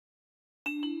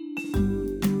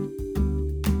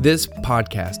This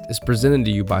podcast is presented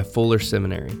to you by Fuller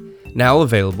Seminary. Now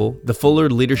available, the Fuller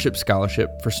Leadership Scholarship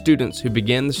for students who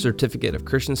begin the Certificate of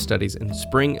Christian Studies in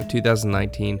spring of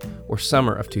 2019 or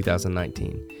summer of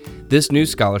 2019. This new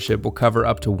scholarship will cover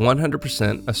up to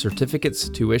 100% of certificate's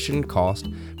tuition cost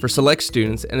for select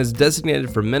students and is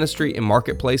designated for ministry and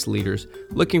marketplace leaders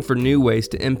looking for new ways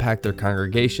to impact their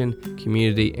congregation,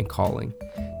 community, and calling.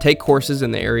 Take courses in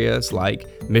the areas like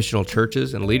missional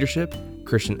churches and leadership,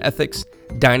 Christian ethics,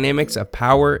 dynamics of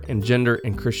power, and gender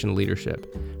and Christian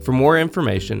leadership. For more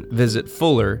information, visit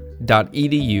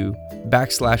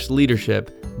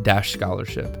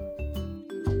fuller.edu/leadership-scholarship.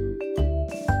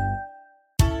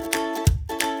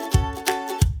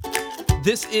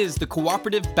 This is the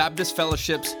Cooperative Baptist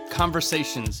Fellowship's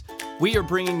Conversations. We are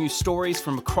bringing you stories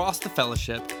from across the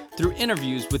fellowship through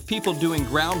interviews with people doing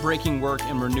groundbreaking work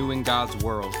in renewing God's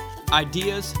world.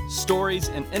 Ideas, stories,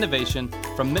 and innovation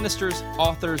from ministers,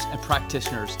 authors, and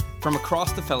practitioners from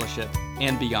across the fellowship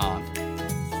and beyond.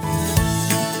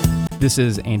 This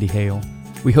is Andy Hale.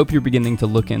 We hope you're beginning to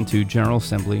look into General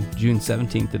Assembly, June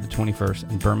 17th to the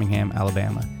 21st in Birmingham,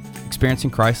 Alabama. Experiencing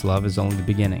Christ's love is only the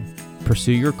beginning.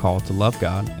 Pursue your call to love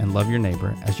God and love your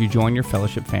neighbor as you join your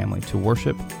fellowship family to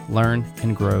worship, learn,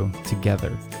 and grow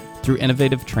together. Through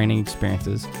innovative training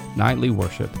experiences, nightly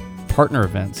worship, partner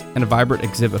events, and a vibrant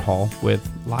exhibit hall with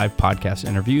live podcast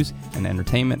interviews and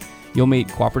entertainment, you'll meet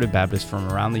Cooperative Baptists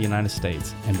from around the United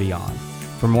States and beyond.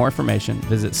 For more information,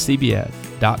 visit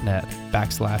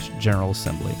cbf.net/General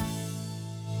Assembly.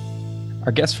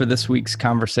 Our guest for this week's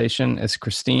conversation is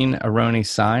Christine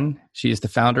Aroni-Sign. She is the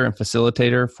founder and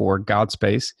facilitator for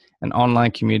GodSpace, an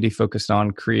online community focused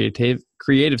on creative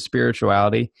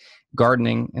spirituality,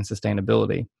 gardening, and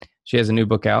sustainability. She has a new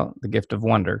book out, The Gift of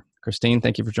Wonder. Christine,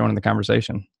 thank you for joining the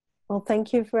conversation. Well,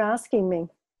 thank you for asking me.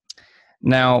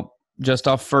 Now, just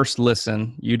off first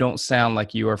listen, you don't sound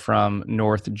like you are from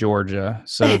North Georgia.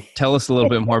 So tell us a little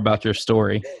bit more about your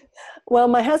story. Well,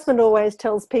 my husband always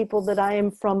tells people that I am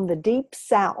from the deep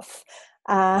south.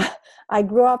 I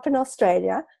grew up in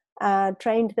Australia,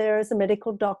 trained there as a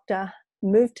medical doctor,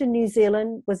 moved to New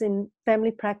Zealand, was in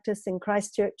family practice in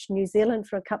Christchurch, New Zealand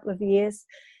for a couple of years,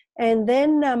 and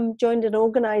then joined an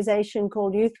organization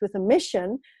called Youth with a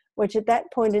Mission, which at that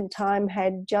point in time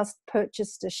had just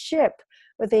purchased a ship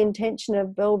with the intention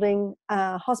of building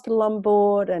a hospital on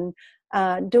board and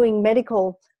doing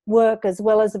medical work as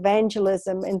well as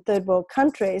evangelism in third world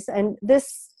countries. And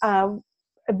this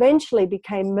eventually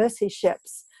became Mercy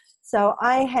Ships. So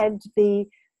I had the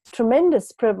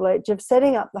tremendous privilege of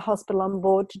setting up the hospital on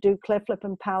board to do cleft lip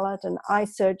and palate and eye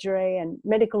surgery and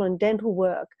medical and dental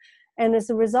work. And as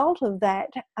a result of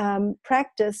that,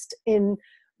 practiced in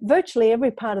virtually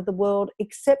every part of the world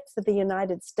except for the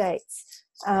United States.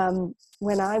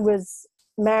 When I was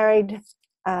married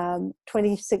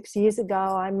 26 years ago,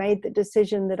 I made the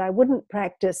decision that I wouldn't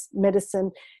practice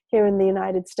medicine here in the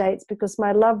United States because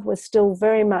my love was still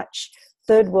very much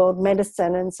third world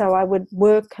medicine. And so I would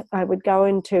go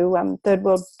into third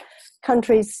world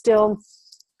countries still.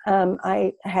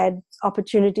 I had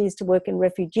opportunities to work in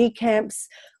refugee camps,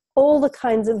 all the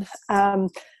kinds of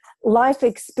life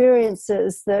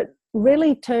experiences that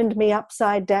really turned me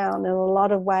upside down in a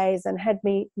lot of ways and had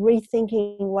me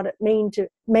rethinking what it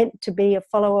meant to be a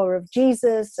follower of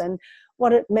Jesus and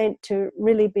what it meant to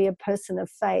really be a person of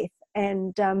faith.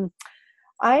 And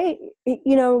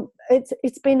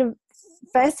it's been a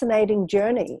fascinating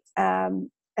journey and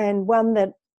one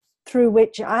that through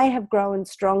which I have grown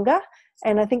stronger,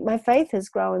 and I think my faith has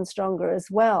grown stronger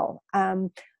as well.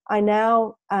 I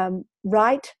now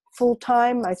write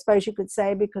full-time, I suppose you could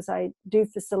say, because I do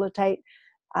facilitate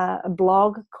a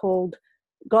blog called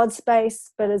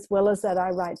GodSpace, but as well as that I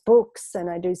write books and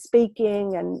I do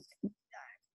speaking, and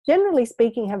generally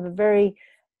speaking have a very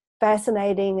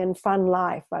fascinating and fun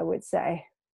life, I would say.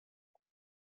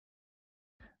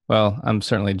 Well, I'm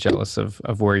certainly jealous of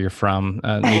where you're from.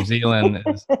 New Zealand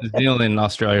and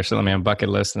Australia are certainly on my bucket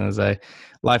list, and as a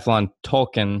lifelong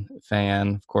Tolkien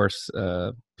fan, of course,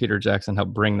 Peter Jackson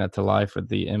helped bring that to life with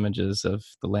the images of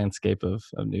the landscape of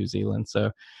New Zealand.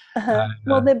 So,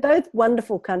 well, they're both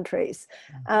wonderful countries,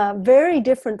 very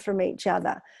different from each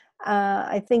other.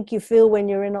 I think you feel when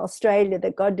you're in Australia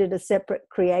that God did a separate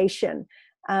creation.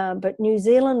 But New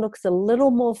Zealand looks a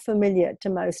little more familiar to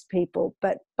most people,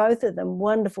 but both of them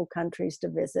wonderful countries to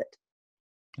visit.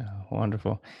 Oh,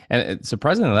 wonderful. And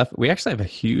surprisingly enough, we actually have a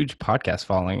huge podcast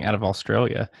following out of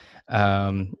Australia.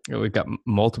 We've got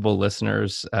multiple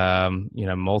listeners,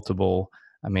 multiple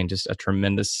I mean, just a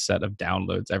tremendous set of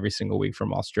downloads every single week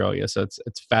from Australia. So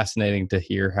it's fascinating to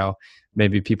hear how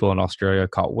maybe people in Australia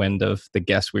caught wind of the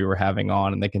guests we were having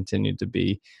on, and they continued to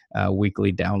be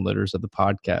weekly downloaders of the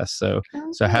podcast. So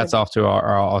hats off to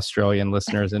our Australian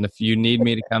listeners. And if you need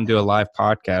me to come do a live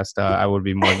podcast, I would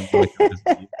be more than willing to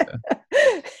visit you.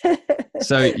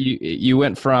 So you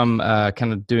went from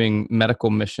kind of doing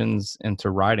medical missions into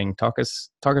writing. Talk us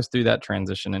through that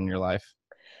transition in your life.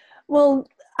 Well,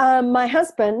 my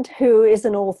husband, who is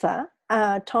an author,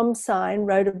 Tom Sine,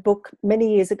 wrote a book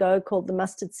many years ago called The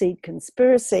Mustard Seed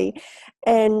Conspiracy.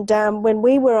 And when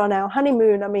we were on our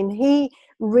honeymoon, I mean, he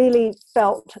really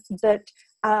felt that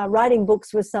writing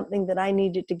books was something that I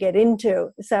needed to get into.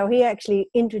 So he actually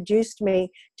introduced me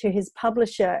to his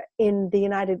publisher in the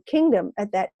United Kingdom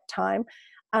at that time.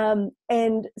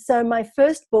 And so my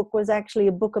first book was actually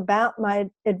a book about my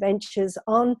adventures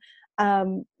on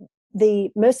the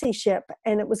Mercy Ship,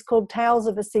 and it was called Tales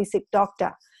of a Seasick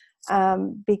Doctor,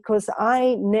 because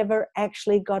I never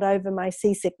actually got over my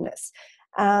seasickness.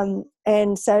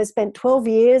 And so I spent 12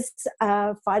 years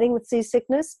fighting with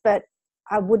seasickness, but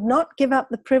I would not give up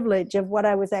the privilege of what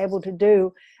I was able to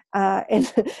do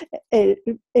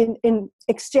in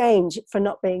exchange for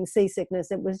not being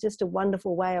seasickness. It was just a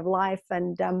wonderful way of life,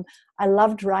 and I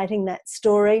loved writing that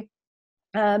story.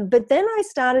 But then I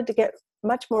started to get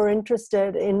much more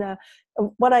interested in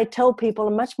what I tell people,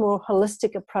 a much more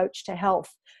holistic approach to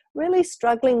health, really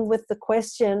struggling with the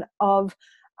question of,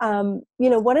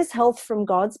 what is health from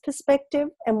God's perspective,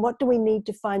 and what do we need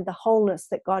to find the wholeness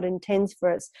that God intends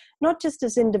for us, not just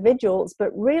as individuals, but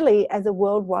really as a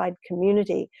worldwide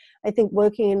community. I think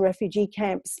working in refugee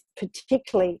camps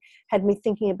particularly had me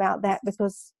thinking about that,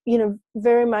 because,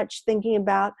 very much thinking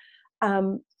about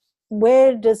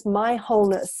where does my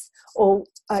wholeness, or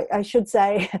I should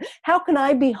say, how can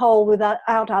I be whole without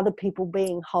other people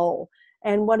being whole?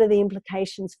 And what are the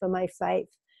implications for my faith?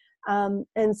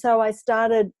 And so I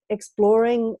started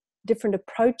exploring different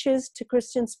approaches to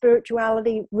Christian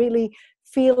spirituality, really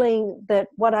feeling that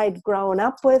what I'd grown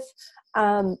up with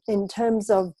in terms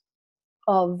of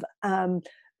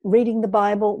reading the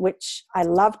Bible, which I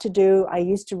love to do. I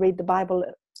used to read the Bible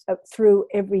through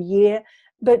every year,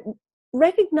 but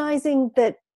recognizing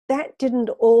that didn't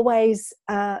always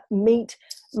meet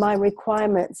my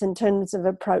requirements in terms of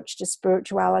approach to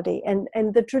spirituality,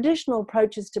 and the traditional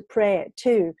approaches to prayer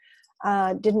too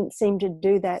didn't seem to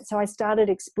do that. So I started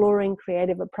exploring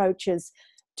creative approaches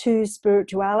to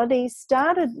spirituality,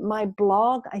 started my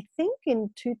blog, I think in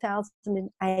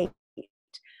 2008.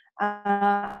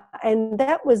 And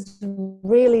that was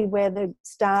really where they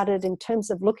started in terms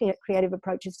of looking at creative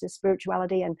approaches to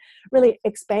spirituality and really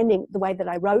expanding the way that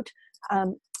I wrote.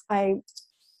 I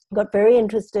got very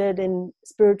interested in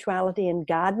spirituality and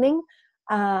gardening,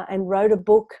 and wrote a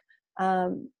book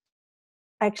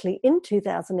actually in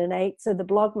 2008, so the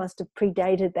blog must have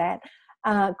predated that,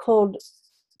 called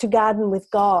To Garden with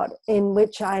God, in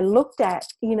which I looked at,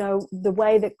 the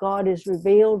way that God is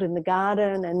revealed in the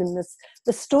garden and in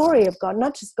the story of God,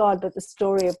 not just God, but the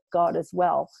story of God as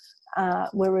well,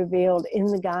 were revealed in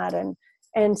the garden.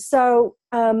 And so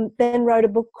then wrote a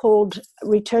book called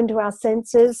Return to Our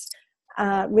Senses,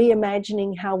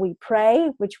 Reimagining How We Pray,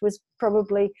 which was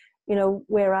probably,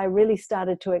 where I really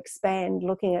started to expand,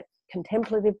 looking at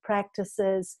contemplative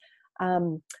practices,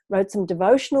 wrote some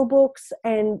devotional books,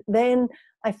 and then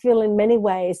I feel in many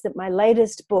ways that my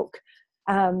latest book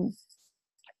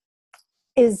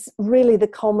is really the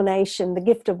culmination. The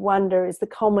Gift of Wonder is the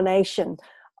culmination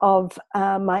of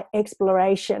my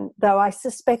exploration, though I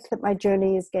suspect that my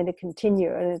journey is going to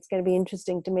continue, and it's going to be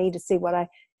interesting to me to see what I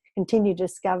continue to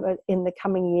discover in the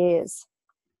coming years.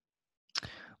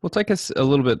 Well, take us a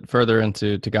little bit further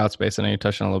into God Space. I know you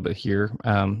touched on a little bit here.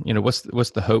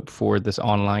 What's the hope for this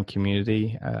online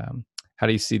community? How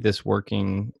do you see this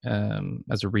working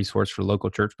as a resource for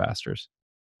local church pastors?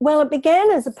 Well, it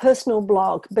began as a personal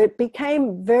blog, but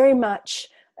became very much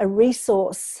a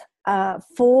resource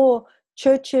for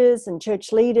churches and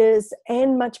church leaders,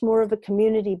 and much more of a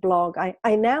community blog.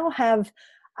 I now have,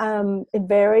 it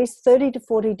varies, 30 to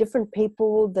 40 different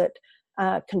people that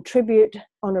contribute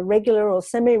on a regular or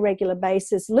semi-regular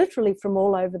basis, literally from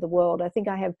all over the world. I think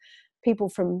I have people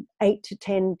from 8 to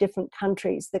 10 different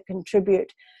countries that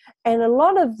contribute. And a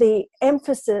lot of the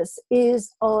emphasis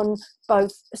is on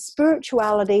both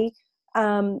spirituality,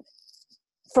 from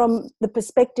the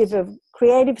perspective of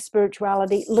creative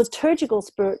spirituality, liturgical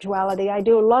spirituality. I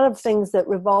do a lot of things that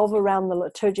revolve around the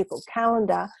liturgical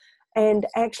calendar and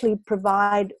actually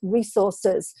provide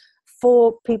resources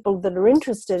for people that are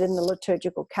interested in the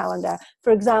liturgical calendar.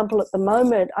 For example, at the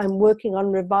moment, I'm working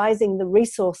on revising the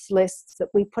resource lists that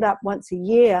we put up once a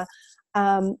year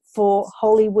for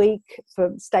Holy Week,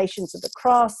 for Stations of the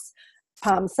Cross,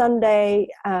 Palm Sunday,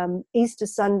 Easter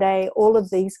Sunday, all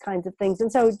of these kinds of things.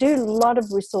 And so we do a lot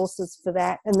of resources for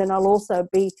that. And then I'll also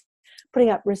be putting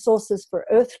up resources for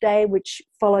Earth Day, which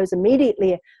follows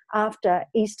immediately after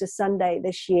Easter Sunday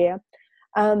this year.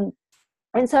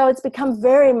 And so it's become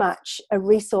very much a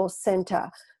resource center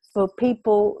for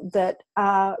people that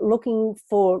are looking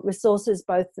for resources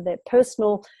both for their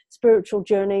personal spiritual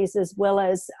journeys as well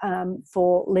as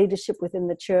for leadership within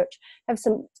the church. Have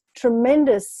some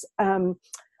tremendous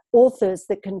authors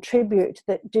that contribute,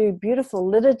 that do beautiful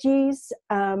liturgies,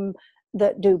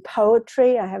 that do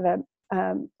poetry. I have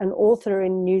an author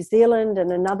in New Zealand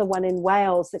and another one in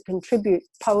Wales that contribute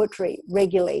poetry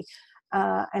regularly.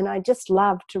 And I just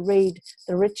love to read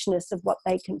the richness of what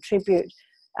they contribute,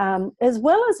 as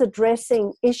well as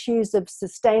addressing issues of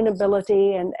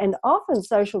sustainability and often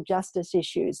social justice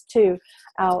issues too.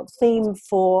 Our theme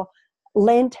for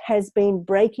Lent has been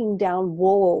breaking down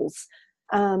walls,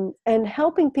 and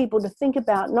helping people to think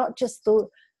about not just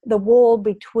the wall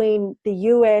between the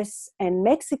US and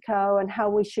Mexico and how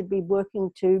we should be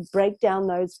working to break down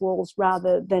those walls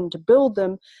rather than to build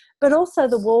them, but also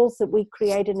the walls that we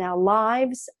create in our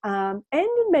lives, and in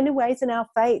many ways in our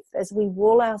faith as we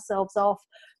wall ourselves off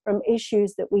from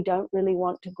issues that we don't really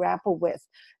want to grapple with.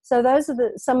 So those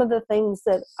are some of the things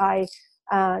that I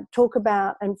talk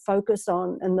about and focus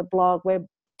on in the blog. We're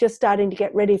just starting to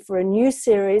get ready for a new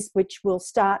series, which will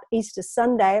start Easter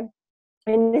Sunday,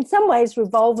 and in some ways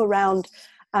revolve around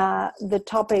the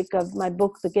topic of my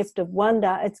book, The Gift of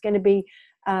Wonder. It's going to be,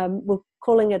 we're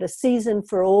calling it a season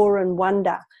for awe and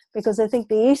wonder, because I think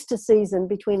the Easter season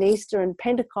between Easter and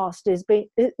Pentecost is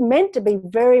meant to be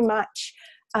very much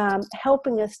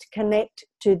helping us to connect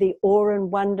to the awe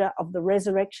and wonder of the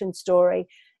resurrection story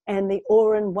and the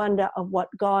awe and wonder of what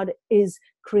God is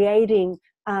creating,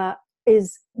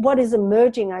 is what is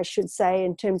emerging, I should say,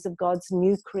 in terms of God's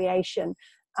new creation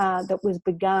that was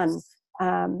begun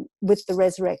with the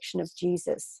resurrection of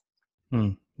Jesus.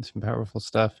 Some powerful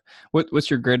stuff. What's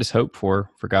your greatest hope for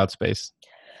God's Space?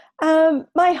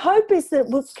 My hope is that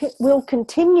we'll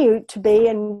continue to be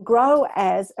and grow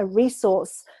as a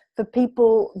resource for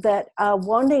people that are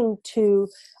wanting to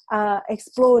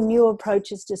explore new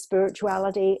approaches to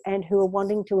spirituality and who are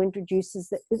wanting to introduce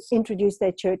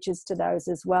their churches to those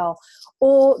as well,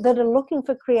 or that are looking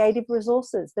for creative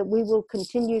resources, that we will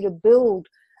continue to build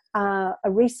a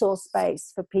resource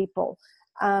base for people.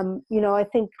 I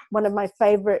think one of my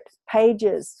favorite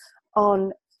pages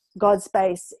on God's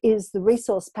Space is the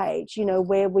resource page,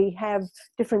 where we have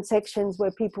different sections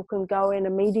where people can go in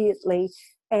immediately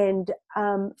and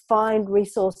find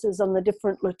resources on the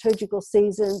different liturgical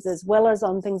seasons, as well as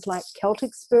on things like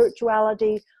Celtic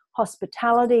spirituality,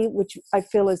 hospitality, which I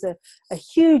feel is a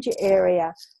huge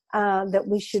area that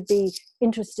we should be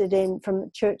interested in from the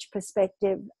church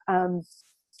perspective,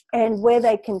 and where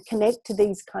they can connect to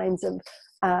these kinds of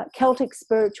Celtic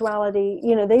spirituality.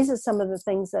 These are some of the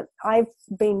things that I've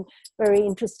been very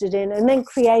interested in. And then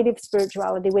creative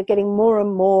spirituality, we're getting more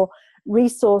and more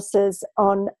resources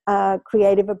on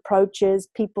creative approaches,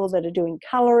 people that are doing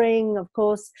coloring, of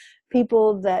course,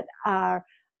 people that are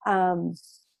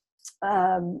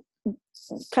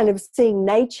kind of seeing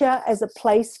nature as a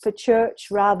place for church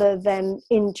rather than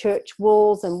in church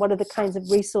walls, and what are the kinds of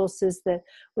resources that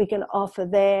we can offer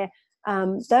there.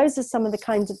 Those are some of the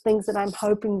kinds of things that I'm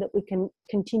hoping that we can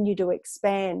continue to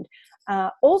expand.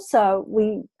 Also,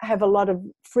 we have a lot of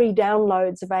free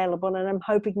downloads available, and I'm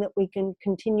hoping that we can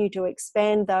continue to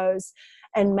expand those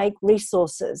and make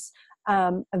resources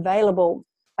available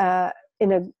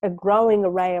in a growing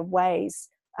array of ways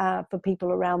for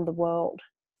people around the world.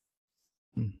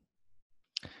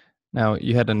 Now,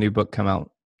 you had a new book come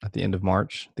out at the end of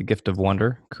March, The Gift of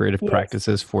Wonder, Creative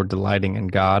Practices for Delighting in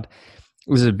God.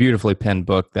 It was a beautifully penned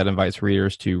book that invites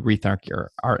readers to rethink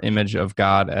our image of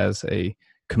God as a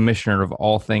commissioner of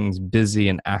all things busy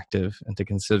and active, and to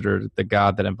consider the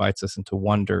God that invites us into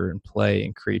wonder and play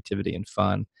and creativity and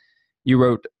fun. You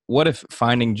wrote, "What if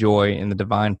finding joy in the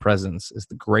divine presence is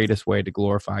the greatest way to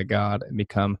glorify God and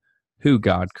become who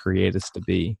God created us to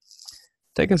be?"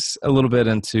 Take us a little bit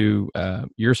into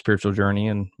your spiritual journey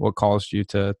and what caused you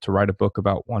to write a book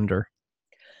about wonder.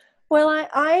 Well,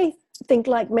 I think,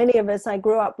 like many of us, I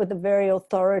grew up with a very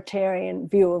authoritarian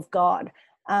view of God,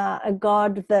 a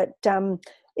God that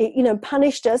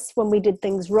punished us when we did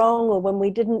things wrong, or when we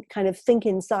didn't kind of think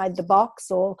inside the box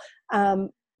or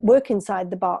work inside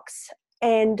the box.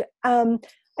 And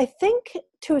I I think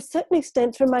to a certain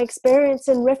extent through my experience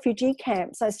in refugee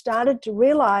camps, I started to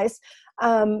realize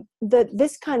that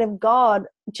this kind of God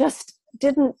just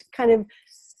didn't kind of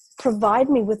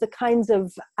provide me with the kinds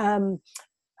of,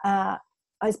 I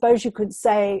suppose you could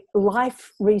say,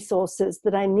 life resources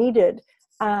that I needed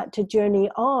to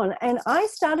journey on. And I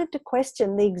started to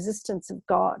question the existence of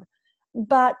God.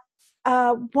 But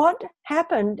what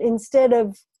happened instead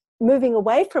of moving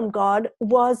away from God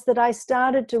was that I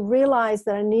started to realize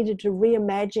that I needed to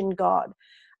reimagine God.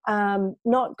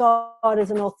 Not God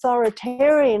as an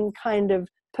authoritarian kind of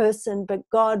person, but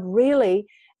God really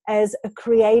as a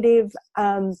creative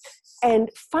and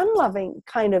fun-loving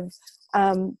kind of,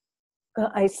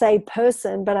 I say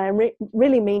person, but I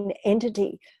really mean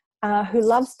entity, who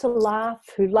loves to laugh,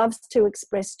 who loves to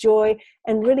express joy,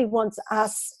 and really wants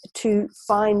us to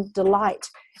find delight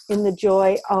in the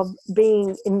joy of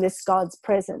being in this God's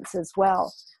presence as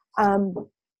well. And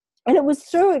it was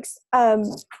through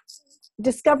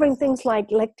discovering things like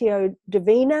Lectio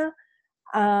Divina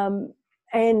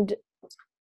and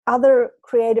other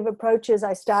creative approaches.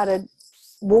 I started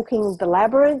walking the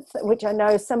labyrinth, which I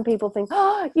know some people think,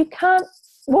 oh, you can't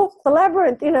walk the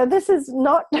labyrinth. You know, this is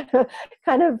not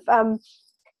kind of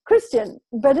Christian.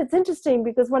 But it's interesting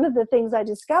because one of the things I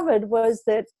discovered was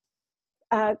that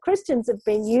Christians have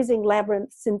been using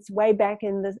labyrinths since way back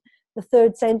in the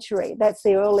 3rd century. That's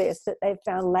the earliest that they've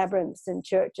found labyrinths in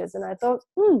churches. And I thought,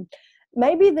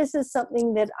 maybe this is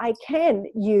something that I can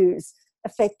use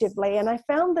effectively. And I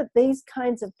found that these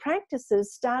kinds of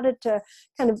practices started to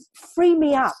kind of free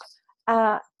me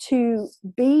up to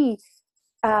be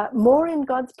more in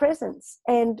God's presence,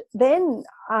 and then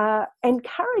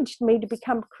encouraged me to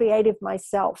become creative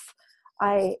myself.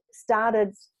 I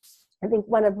started, I think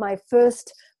one of my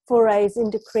first forays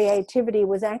into creativity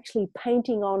was actually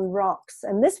painting on rocks.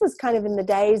 And this was kind of in the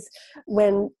days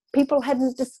when people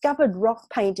hadn't discovered rock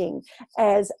painting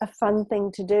as a fun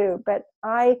thing to do. But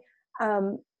I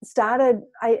started,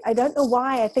 I don't know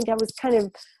why, I think I was kind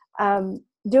of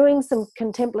doing some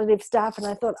contemplative stuff, and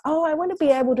I thought, oh, I want to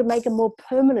be able to make a more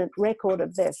permanent record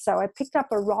of this. So I picked up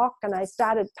a rock and I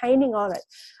started painting on it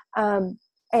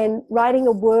and writing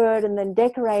a word and then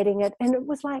decorating it. And it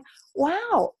was like,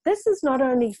 wow, this is not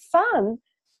only fun,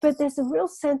 but there's a real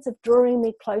sense of drawing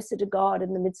me closer to God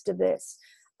in the midst of this.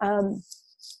 And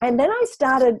then I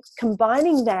started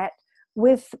combining that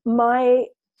with my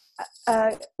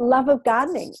love of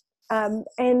gardening.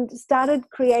 And started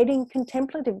creating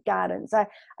contemplative gardens. I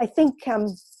think,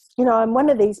 I'm one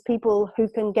of these people who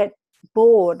can get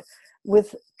bored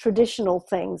with traditional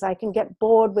things. I can get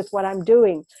bored with what I'm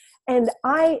doing. And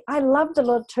I love the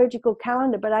liturgical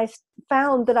calendar, but I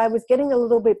found that I was getting a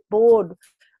little bit bored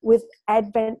with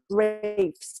Advent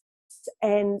wreaths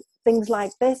and things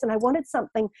like this. And I wanted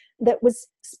something that was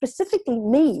specifically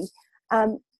me,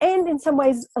 and in some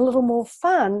ways a little more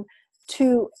fun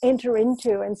to enter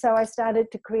into. And so I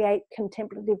started to create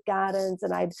contemplative gardens,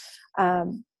 and I'd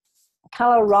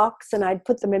color rocks and I'd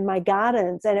put them in my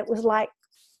gardens. And it was like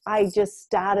I just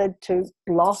started to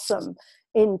blossom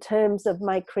in terms of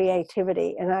my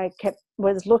creativity. And I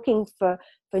was looking for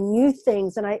new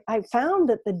things. And I found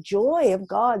that the joy of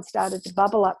God started to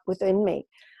bubble up within me.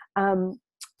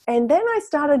 And then I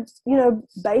started,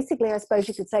 basically, I suppose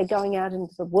you could say, going out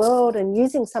into the world and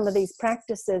using some of these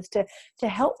practices to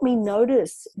help me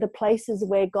notice the places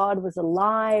where God was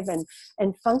alive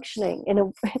and functioning in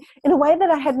a way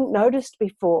that I hadn't noticed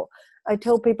before. I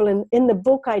tell people in the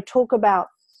book, I talk about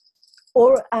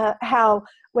how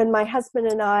when my husband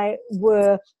and I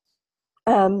were,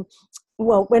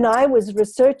 when I was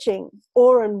researching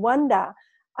awe and wonder,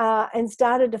 and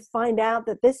started to find out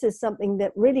that this is something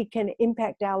that really can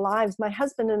impact our lives, my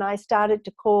husband and I started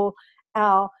to call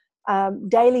our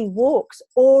daily walks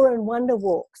awe and wonder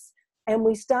walks. And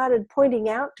we started pointing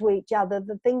out to each other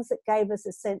the things that gave us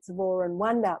a sense of awe and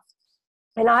wonder.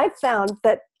 And I found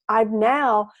that I've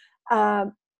now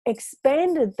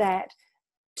expanded that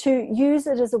to use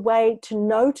it as a way to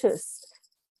notice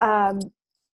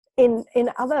in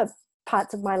other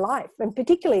parts of my life, and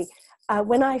particularly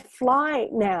when I fly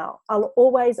now, I'll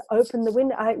always open the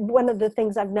window. One of the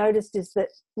things I've noticed is that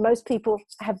most people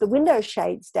have the window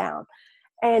shades down.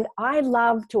 And I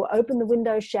love to open the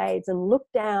window shades and look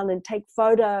down and take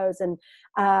photos and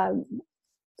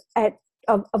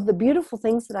of the beautiful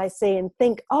things that I see and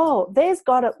think, oh, there's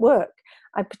God at work.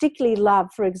 I particularly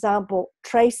love, for example,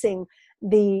 tracing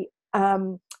the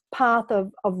path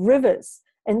of rivers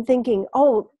and thinking,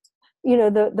 oh,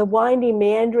 the windy,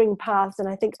 meandering paths. And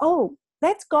I think, oh,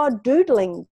 that's God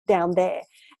doodling down there.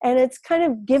 And it's kind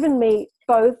of given me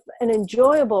both an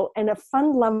enjoyable and a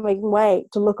fun-loving way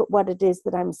to look at what it is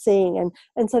that I'm seeing.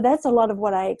 And so that's a lot of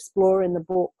what I explore in the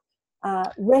book,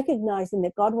 recognizing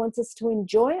that God wants us to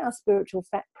enjoy our spiritual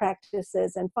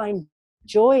practices and find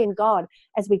joy in God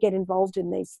as we get involved in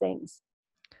these things.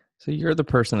 So you're the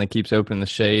person that keeps opening the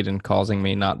shade and causing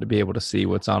me not to be able to see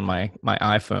what's on my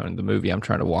iPhone, the movie I'm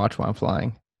trying to watch while I'm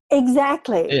flying.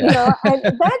 Exactly. Yeah. And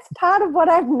that's part of what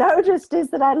I've noticed is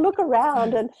that I look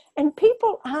around and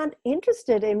people aren't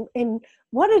interested in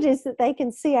what it is that they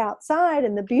can see outside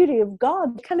and the beauty of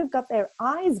God. They kind of got their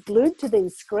eyes glued to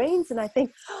these screens. And I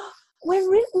think, we're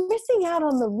missing out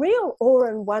on the real awe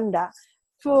and wonder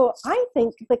for, I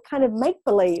think, the kind of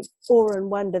make-believe awe and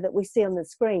wonder that we see on the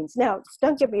screens. Now,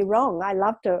 don't get me wrong, I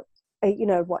love to,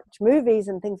 watch movies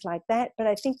and things like that, but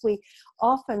I think we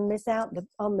often miss out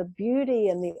on the beauty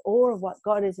and the awe of what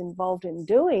God is involved in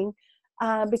doing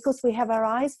because we have our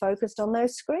eyes focused on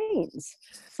those screens.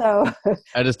 So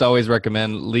I just always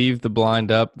recommend leave the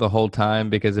blind up the whole time,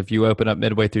 because if you open up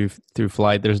midway through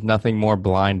flight, there's nothing more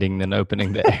blinding than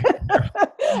opening the air.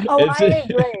 I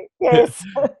agree. Yes.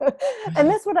 And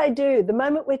that's what I do. The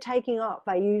moment we're taking off,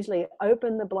 I usually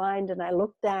open the blind and I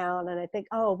look down and I think,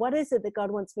 oh, what is it that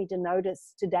God wants me to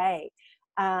notice today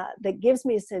that gives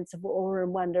me a sense of awe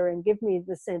and wonder and give me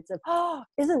the sense of, oh,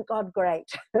 isn't God great?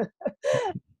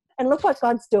 And look what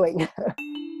God's doing.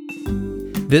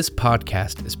 This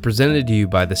podcast is presented to you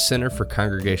by the Center for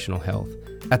Congregational Health.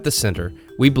 At the Center,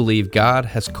 we believe God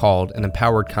has called and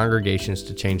empowered congregations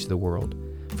to change the world.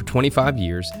 For 25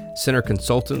 years, Center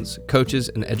consultants, coaches,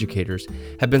 and educators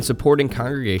have been supporting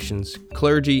congregations,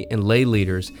 clergy, and lay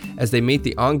leaders as they meet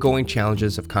the ongoing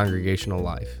challenges of congregational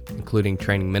life, including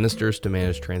training ministers to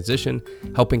manage transition,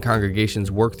 helping congregations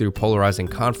work through polarizing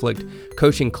conflict,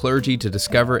 coaching clergy to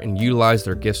discover and utilize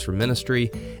their gifts for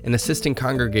ministry, and assisting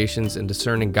congregations in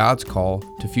discerning God's call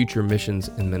to future missions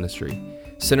and ministry.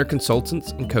 Center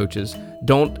consultants and coaches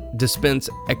don't dispense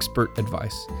expert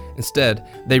advice. Instead,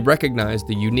 they recognize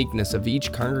the uniqueness of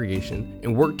each congregation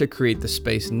and work to create the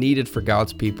space needed for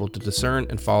God's people to discern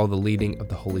and follow the leading of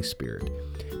the Holy Spirit.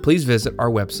 Please visit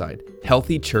our website,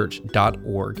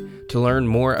 healthychurch.org, to learn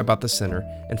more about the Center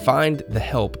and find the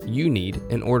help you need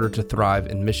in order to thrive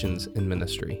in missions and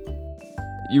ministry.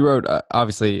 You wrote,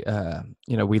 obviously,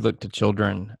 we look to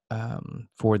children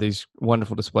for these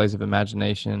wonderful displays of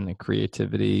imagination and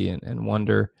creativity and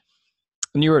wonder.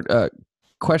 And you wrote,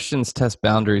 questions test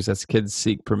boundaries as kids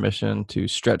seek permission to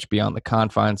stretch beyond the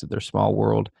confines of their small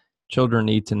world. Children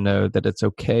need to know that it's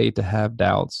okay to have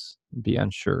doubts and be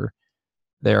unsure.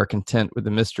 They are content with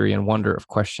the mystery and wonder of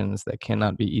questions that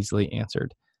cannot be easily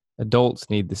answered. Adults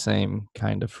need the same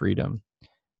kind of freedom.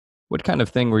 What kind of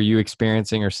thing were you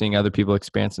experiencing or seeing other people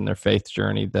experience in their faith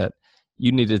journey that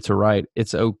you needed to write?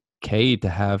 It's okay to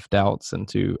have doubts and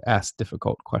to ask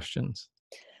difficult questions.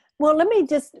 Well, let me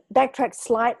just backtrack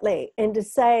slightly and to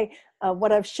say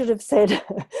what I should have said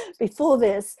before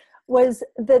this was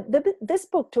that this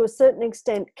book, to a certain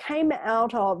extent, came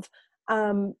out of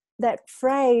that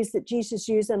phrase that Jesus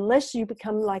used, unless you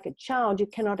become like a child, you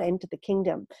cannot enter the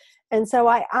kingdom. And so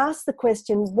I asked the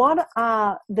question, what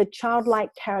are the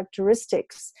childlike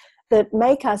characteristics that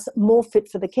make us more fit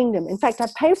for the kingdom? In fact, I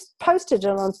posted it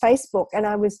on Facebook and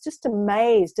I was just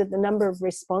amazed at the number of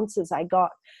responses I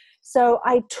got. So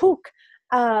I took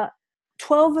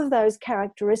 12 of those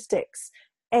characteristics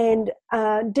and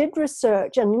did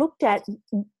research and looked at,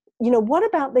 what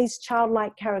about these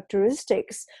childlike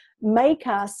characteristics make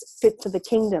us fit for the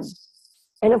kingdom?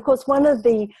 And of course, one of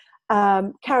the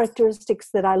characteristics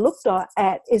that I looked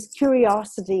at is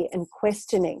curiosity and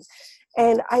questioning.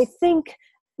 And I think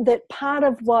that part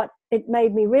of what it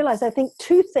made me realize, I think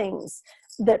two things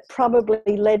that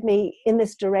probably led me in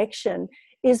this direction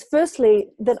is firstly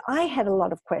that I had a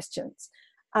lot of questions.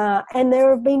 And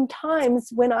there have been times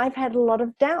when I've had a lot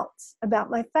of doubts about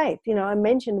my faith. I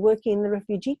mentioned working in the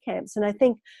refugee camps. And I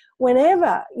think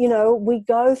whenever, we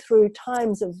go through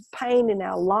times of pain in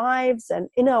our lives and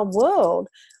in our world,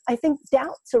 I think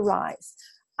doubts arise,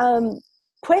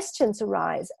 questions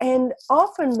arise. And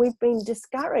often we've been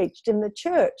discouraged in the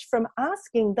church from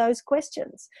asking those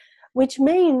questions, which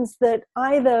means that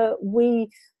either we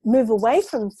move away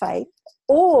from faith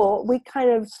or we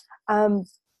kind of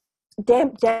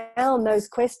damp down those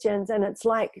questions, and it's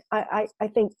like I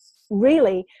think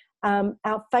really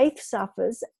our faith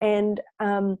suffers, and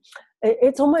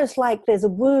it's almost like there's a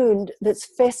wound that's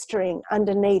festering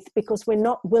underneath because we're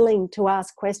not willing to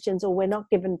ask questions or we're not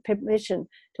given permission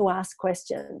to ask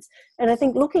questions. And I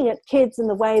think looking at kids and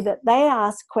the way that they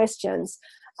ask questions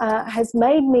has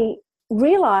made me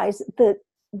realize that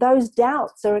those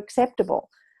doubts are acceptable.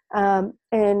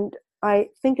 And I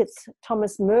think it's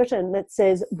Thomas Merton that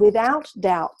says, without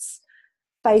doubts,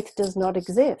 faith does not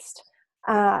exist.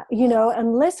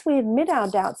 Unless we admit our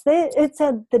doubts,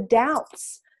 the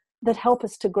doubts that help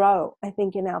us to grow, I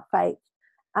think, in our faith.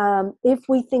 If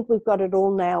we think we've got it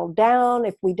all nailed down,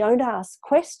 if we don't ask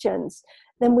questions,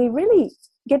 then we really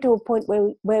get to a point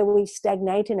where we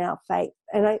stagnate in our faith.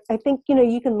 And I think,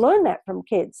 you can learn that from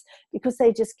kids, because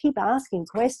they just keep asking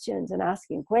questions and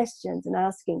asking questions and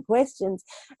asking questions.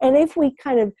 And if we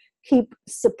kind of keep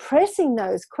suppressing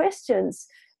those questions,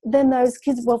 then those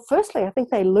kids, well, firstly, I think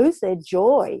they lose their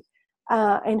joy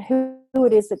and who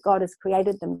it is that God has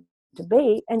created them to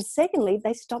be. And secondly,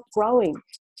 they stop growing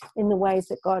in the ways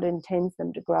that God intends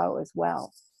them to grow as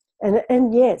well.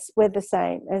 And yes, we're the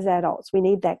same as adults. We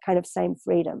need that kind of same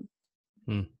freedom.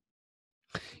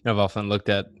 I've often looked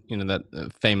at,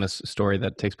 that famous story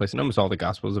that takes place in almost all the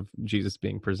Gospels of Jesus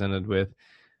being presented with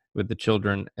the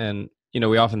children. And,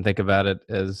 we often think about it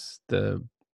as the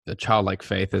childlike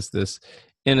faith as this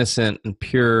innocent and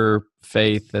pure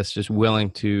faith that's just willing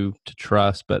to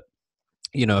trust. But,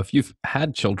 if you've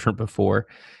had children before,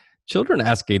 children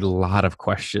ask a lot of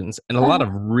questions and a lot of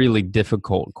really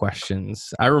difficult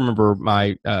questions. I remember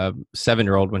my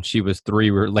 7-year-old, when she was 3,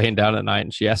 we were laying down at night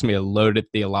and she asked me a loaded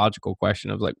theological question.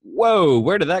 I was like, whoa,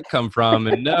 where did that come from?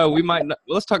 And no, we might not,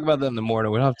 let's talk about that in the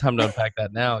morning. We don't have time to unpack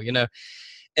that now,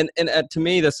 And to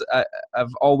me,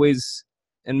 I've always,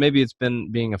 and maybe it's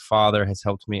been being a father has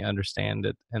helped me understand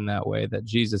it in that way, that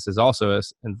Jesus is also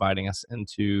inviting us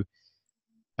into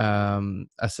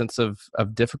a sense of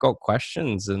difficult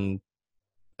questions, and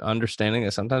understanding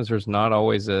that sometimes there's not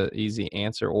always a easy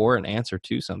answer or an answer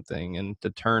to something, and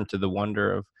to turn to the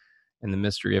wonder of and the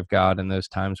mystery of God in those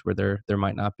times where there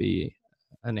might not be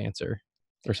an answer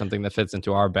or something that fits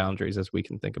into our boundaries as we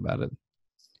can think about it.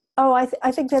 Oh,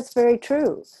 I think that's very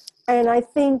true. And I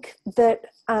think that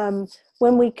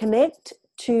when we connect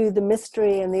to the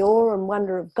mystery and the awe and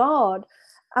wonder of God,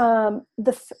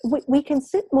 we can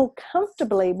sit more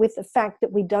comfortably with the fact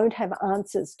that we don't have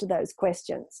answers to those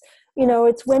questions.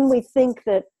 It's when we think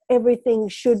that everything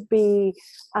should be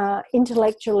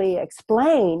intellectually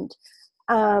explained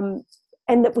and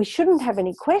that we shouldn't have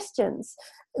any questions,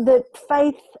 that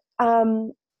faith,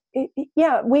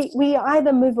 we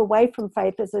either move away from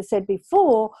faith, as I said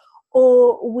before,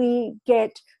 or we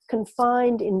get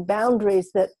confined in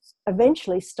boundaries that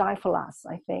eventually stifle us,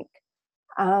 I think.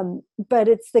 But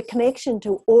it's the connection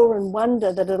to awe and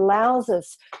wonder that allows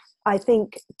us, I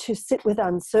think, to sit with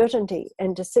uncertainty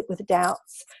and to sit with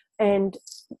doubts and,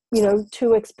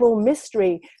 to explore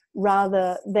mystery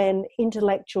rather than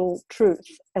intellectual truth,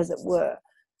 as it were.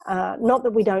 Not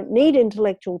that we don't need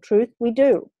intellectual truth, we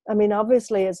do. I mean,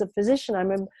 obviously, as a physician,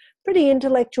 I'm a pretty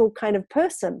intellectual kind of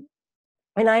person,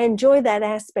 and I enjoy that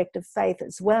aspect of faith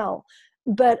as well.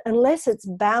 But unless it's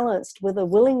balanced with a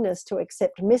willingness to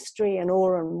accept mystery and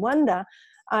awe and wonder,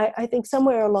 I think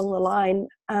somewhere along the line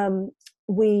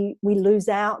we lose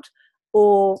out,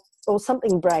 or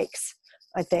something breaks,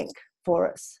 I think,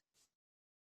 for us.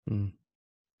 Well,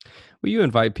 you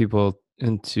invite people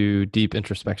into deep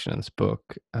introspection in this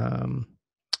book.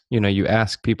 You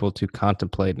ask people to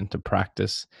contemplate and to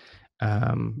practice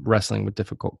wrestling with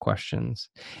difficult questions.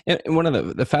 And one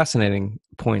of the fascinating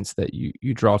points that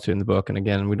you draw to in the book, and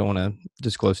again, we don't want to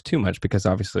disclose too much because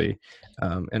obviously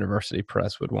University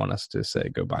Press would want us to say,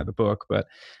 go buy the book, but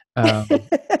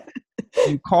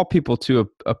you call people to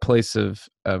a place of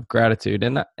gratitude.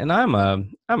 And I'm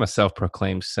a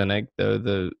self-proclaimed cynic,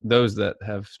 though those that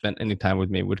have spent any time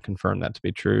with me would confirm that to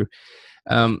be true.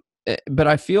 But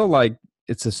I feel like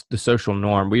it's the social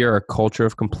norm. We are a culture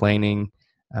of complaining.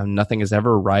 Nothing is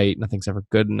ever right. Nothing's ever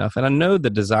good enough. And I know the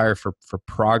desire for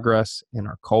progress in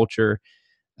our culture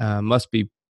must be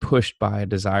pushed by a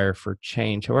desire for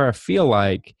change. However, I feel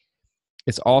like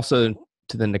it's also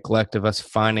to the neglect of us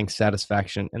finding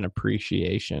satisfaction and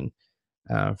appreciation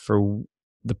for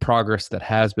the progress that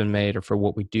has been made or for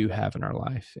what we do have in our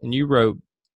life. And you wrote,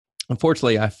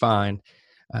 unfortunately, I find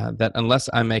that unless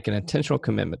I make an intentional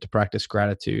commitment to practice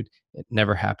gratitude, it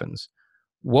never happens.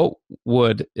 What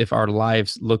would our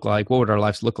lives look like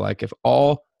if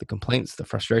all the complaints, the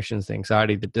frustrations, the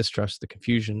anxiety, the distrust, the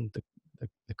confusion,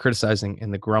 the criticizing,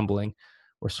 and the grumbling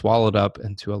were swallowed up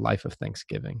into a life of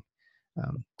thanksgiving?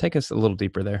 Take us a little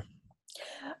deeper there.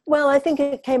 Well, I think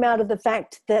it came out of the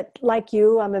fact that, like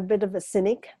you, I'm a bit of a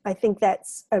cynic. I think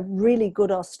that's a really good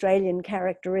Australian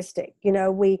characteristic.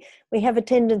 We have a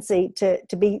tendency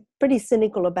to be pretty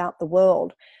cynical about the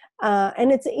world.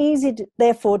 And it's easy,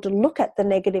 therefore, to look at the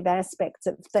negative aspects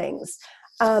of things.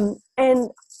 And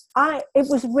it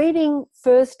was reading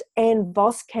first Anne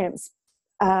Voskamp's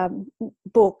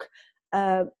book,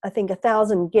 I think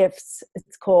 1,000 Gifts,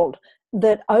 it's called,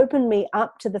 that opened me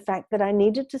up to the fact that I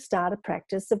needed to start a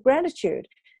practice of gratitude.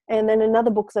 And then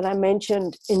another book that I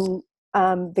mentioned in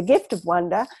The Gift of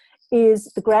Wonder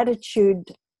is The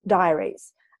Gratitude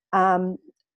Diaries. And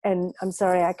I'm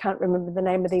sorry, I can't remember the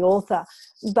name of the author,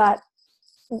 but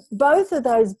both of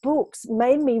those books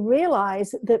made me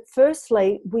realize that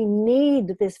firstly, we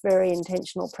need this very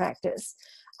intentional practice.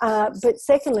 But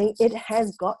secondly, it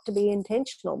has got to be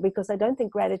intentional, because I don't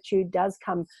think gratitude does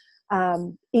come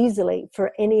easily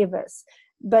for any of us.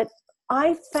 But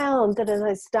I found that as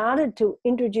I started to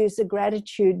introduce a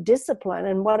gratitude discipline,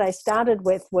 and what I started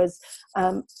with was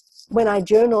when I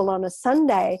journal on a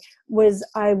Sunday, was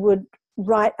I would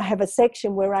I have a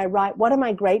section where I write, what am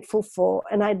I grateful for?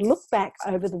 And I'd look back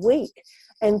over the week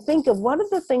and think of what are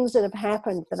the things that have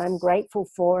happened that I'm grateful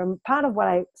for. And part of what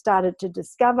I started to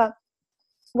discover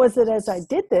was that as I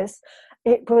did this,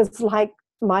 it was like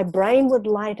my brain would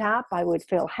light up, I would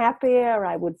feel happier,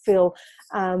 I would feel,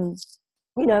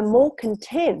 more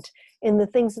content in the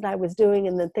things that I was doing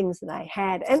and the things that I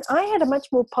had. And I had a much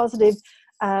more positive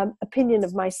opinion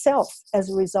of myself as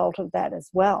a result of that as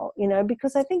well,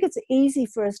 because I think it's easy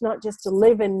for us not just to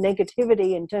live in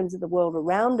negativity in terms of the world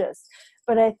around us,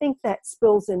 but I think that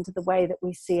spills into the way that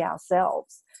we see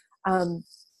ourselves. And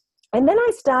then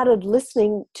I started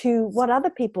listening to what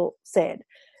other people said,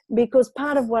 because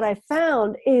part of what I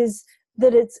found is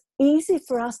that it's easy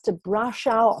for us to brush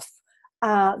off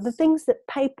the things that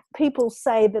people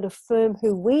say that affirm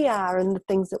who we are and the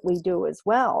things that we do as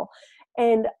well.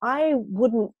 And I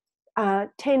wouldn't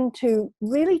tend to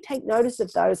really take notice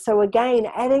of those. So again,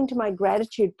 adding to my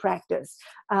gratitude practice,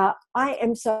 I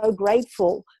am so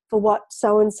grateful for what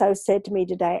so-and-so said to me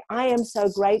today. I am so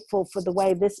grateful for the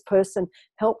way this person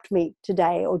helped me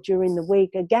today or during the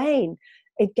week. Again,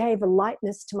 it gave a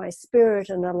lightness to my spirit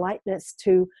and a lightness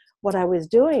to what I was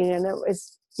doing. And it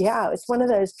was, it's one of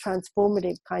those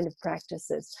transformative kind of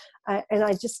practices. And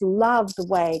I just love the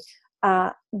way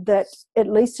that, at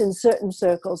least in certain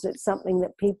circles, it's something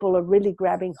that people are really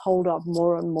grabbing hold of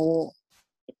more and more.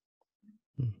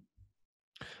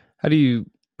 How do you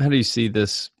see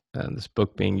this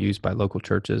book being used by local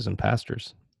churches and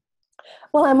pastors?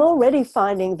 Well, I'm already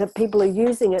finding that people are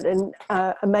using it in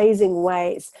amazing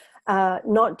ways,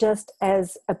 not just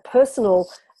as a personal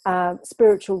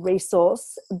spiritual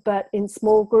resource, but in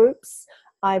small groups.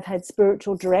 I've had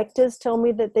spiritual directors tell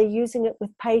me that they're using it with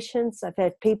patients. I've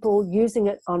had people using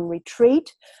it on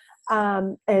retreat,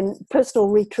 and personal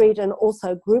retreat, and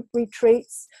also group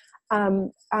retreats.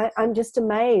 I'm just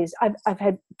amazed. I've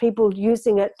had people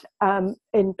using it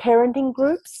in parenting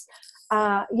groups,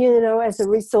 as a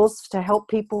resource to help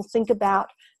people think about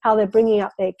how they're bringing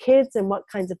up their kids and what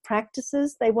kinds of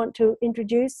practices they want to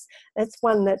introduce. That's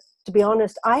one that, to be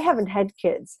honest, I haven't had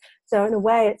kids. So in a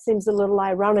way, it seems a little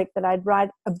ironic that I'd write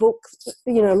a book,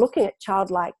 looking at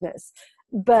childlikeness.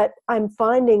 But I'm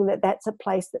finding that that's a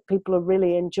place that people are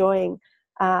really enjoying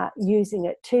using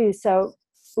it too. So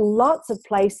lots of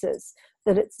places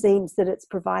that it seems that it's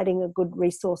providing a good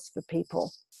resource for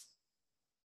people.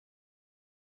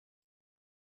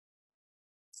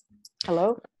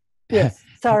 Hello? Yes,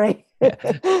 sorry.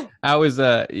 I was,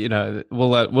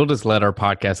 we'll just let our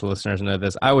podcast listeners know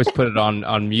this. I always put it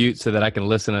on mute so that I can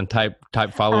listen and type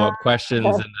follow-up questions.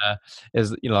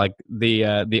 And like the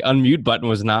unmute button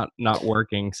was not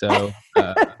working. So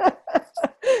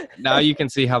now you can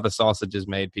see how the sausage is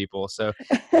made, people. So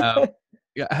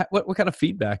what kind of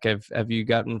feedback have you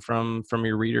gotten from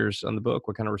your readers on the book?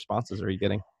 What kind of responses are you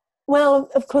getting? Well,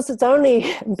 of course, it's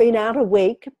only been out a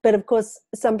week, but of course,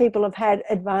 some people have had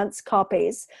advanced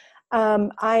copies.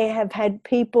 I have had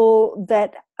people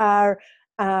that are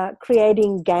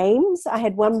creating games. I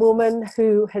had one woman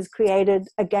who has created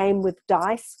a game with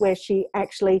dice where she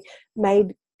actually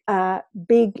made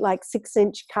big, like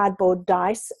 6-inch cardboard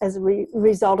dice as a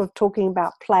result of talking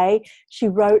about play. She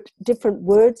wrote different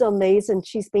words on these, and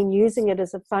she's been using it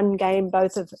as a fun game,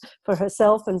 both for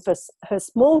herself and for her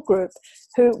small group,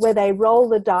 where they roll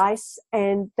the dice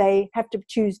and they have to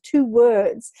choose 2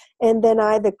 words and then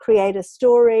either create a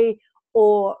story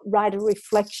or write a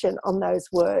reflection on those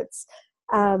words.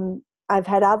 I've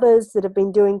had others that have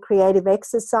been doing creative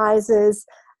exercises,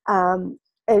 and,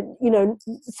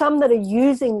 some that are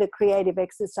using the creative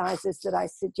exercises that I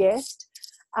suggest.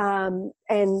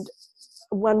 And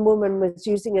one woman was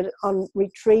using it on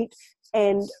retreat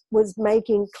and was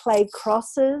making clay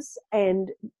crosses and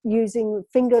using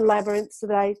finger labyrinths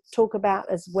that I talk about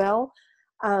as well.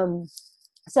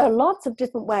 So lots of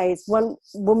different ways. One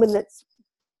woman that's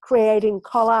creating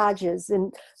collages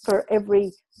for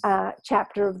every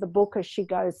chapter of the book as she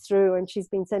goes through, and she's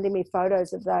been sending me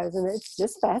photos of those, and it's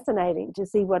just fascinating to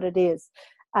see what it is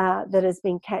that has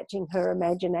been catching her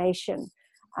imagination.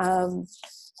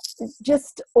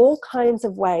 Just all kinds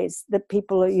of ways that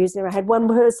people are using. I had one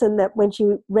person that when she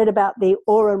read about the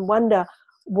Awe and Wonder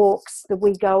walks that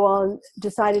we go on,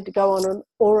 decided to go on an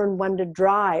Awe and Wonder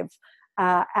drive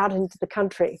out into the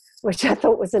country, which I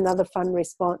thought was another fun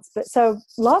response. But so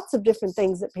lots of different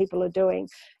things that people are doing.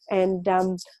 And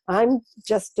I'm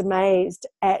just amazed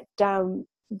at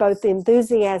both the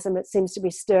enthusiasm it seems to be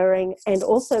stirring and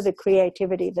also the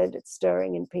creativity that it's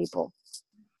stirring in people.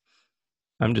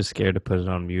 I'm just scared to put it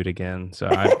on mute again. So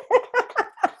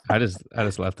I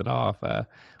just left it off.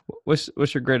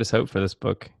 What's your greatest hope for this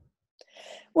book?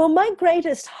 Well, my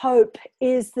greatest hope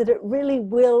is that it really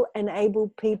will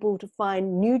enable people to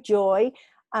find new joy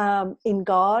in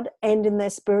God and in their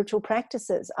spiritual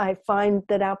practices. I find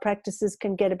that our practices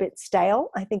can get a bit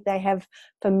stale. I think they have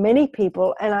for many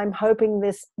people, and I'm hoping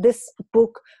this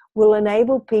book will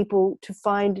enable people to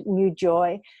find new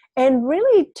joy and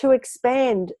really to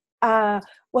expand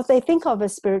what they think of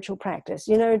as spiritual practice,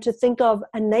 to think of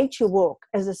a nature walk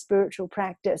as a spiritual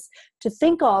practice, to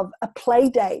think of a play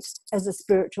date as a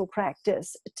spiritual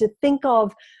practice, to think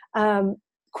of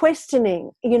questioning,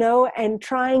 and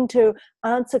trying to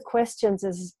answer questions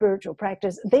as a spiritual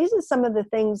practice. These are some of the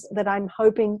things that I'm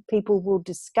hoping people will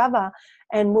discover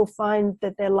and will find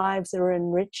that their lives are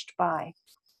enriched by.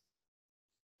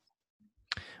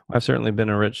 I've certainly been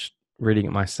enriched reading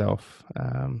it myself.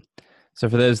 So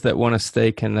for those that want to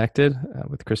stay connected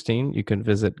with Christine, you can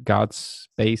visit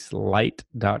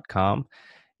godspacelight.com. You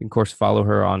can, of course, follow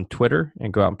her on Twitter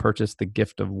and go out and purchase The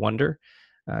Gift of Wonder.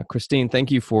 Christine,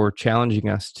 thank you for challenging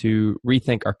us to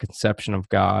rethink our conception of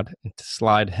God and to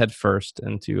slide headfirst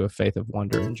into a faith of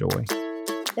wonder and joy.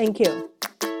 Thank you.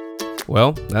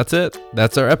 Well, that's it.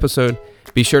 That's our episode.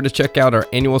 Be sure to check out our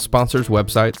annual sponsors'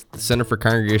 websites, the Center for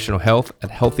Congregational Health at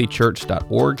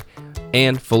healthychurch.org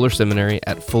and Fuller Seminary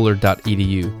at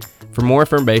fuller.edu. For more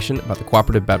information about the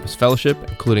Cooperative Baptist Fellowship,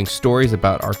 including stories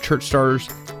about our church starters,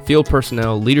 field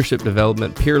personnel, leadership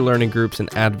development, peer learning groups, and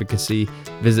advocacy,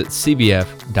 visit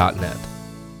cbf.net.